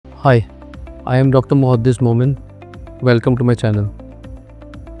Hi, I am Dr. Momin. Welcome to my channel.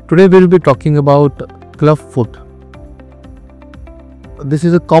 Today we will be talking about clubfoot. This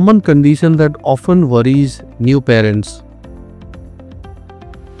is a common condition that often worries new parents.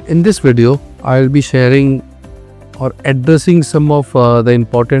 In this video, I will be sharing or addressing some of the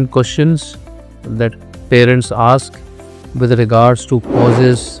important questions that parents ask with regards to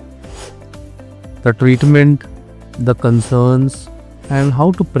causes, the treatment, the concerns, and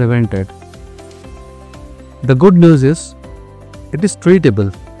how to prevent it. The good news is, it is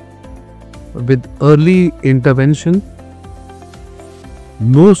treatable. With early intervention,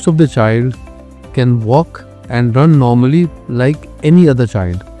 most of the child can walk and run normally like any other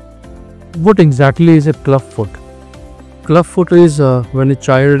child. What exactly is a clubfoot? Clubfoot is when a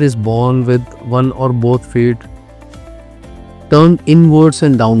child is born with one or both feet turned inwards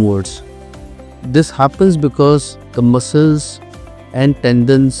and downwards. This happens because the muscles and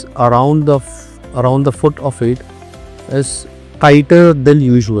tendons around the foot of it is tighter than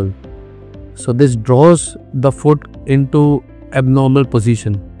usual. So this draws the foot into abnormal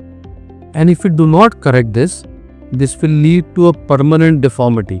position. And if we do not correct this, this will lead to a permanent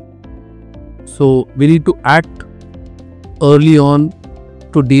deformity. So we need to act early on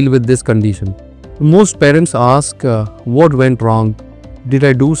to deal with this condition. Most parents ask, what went wrong? Did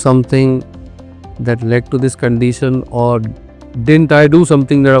I do something that led to this condition, or didn't I do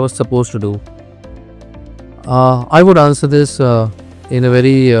something that I was supposed to do? I would answer this in a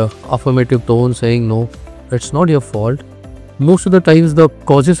very affirmative tone, saying no, it's not your fault. Most of the times the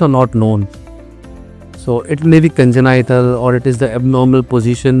causes are not known. So it may be congenital, or it is the abnormal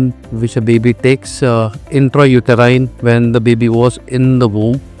position which a baby takes intrauterine when the baby was in the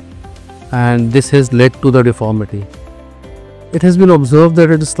womb, and this has led to the deformity. It has been observed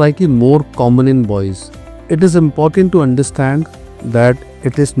that it is slightly more common in boys. It is important to understand that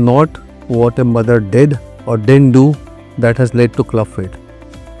it is not what a mother did or didn't do that has led to clubfoot.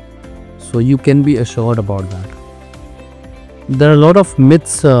 So you can be assured about that. There are a lot of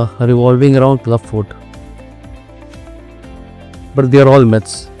myths revolving around clubfoot, but they are all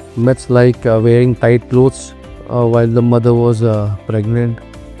myths. Myths like wearing tight clothes while the mother was pregnant,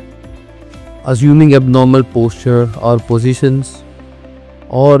 assuming abnormal posture or positions,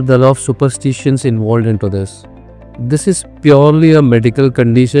 or the lot of superstitions involved into this. This is purely a medical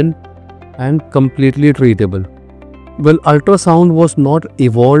condition and completely treatable. Well, ultrasound was not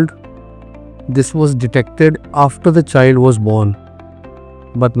evolved. This was detected after the child was born.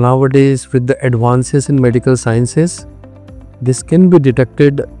 But nowadays, with the advances in medical sciences, this can be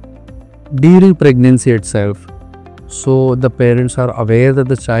detected during pregnancy itself. So the parents are aware that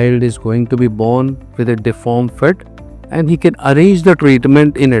the child is going to be born with a deformed foot, and he can arrange the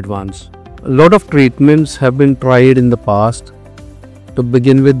treatment in advance. A lot of treatments have been tried in the past. To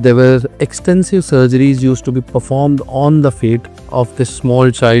begin with, there were extensive surgeries used to be performed on the feet of this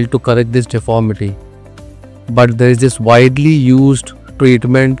small child to correct this deformity. But there is this widely used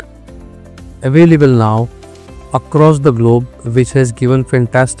treatment available now across the globe which has given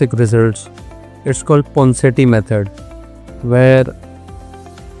fantastic results. It's called Ponseti method, where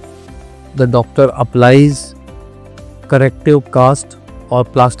the doctor applies corrective cast or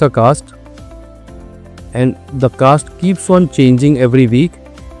plaster cast, and the cast keeps on changing every week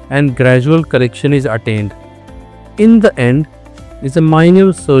and gradual correction is attained. In the end, it's a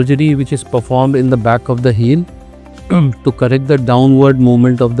minor surgery which is performed in the back of the heel to correct the downward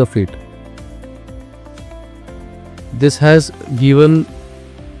movement of the feet. This has given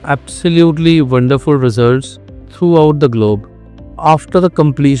absolutely wonderful results throughout the globe. After the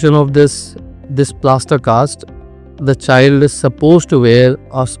completion of this plaster cast, the child is supposed to wear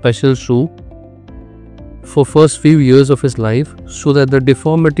a special shoe for first few years of his life so that the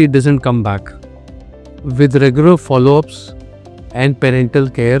deformity doesn't come back. With regular follow-ups and parental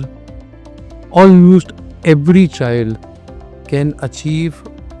care, almost every child can achieve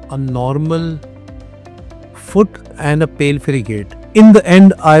a normal foot and a pain-free gait. In the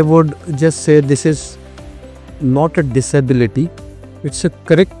end, I would just say this is not a disability, it's a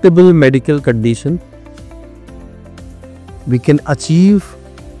correctable medical condition. We can achieve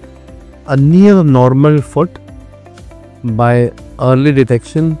a near normal foot by early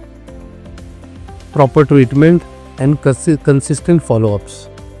detection, proper treatment, and consistent follow-ups.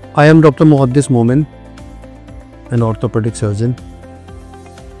 I am Dr. Momin, an orthopedic surgeon,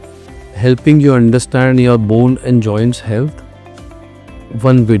 helping you understand your bone and joints health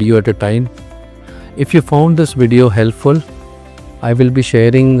one video at a time. If you found this video helpful, I will be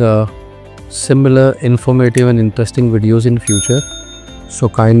sharing similar informative and interesting videos in future. So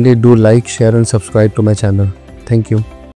kindly do like, share and subscribe to my channel. Thank you.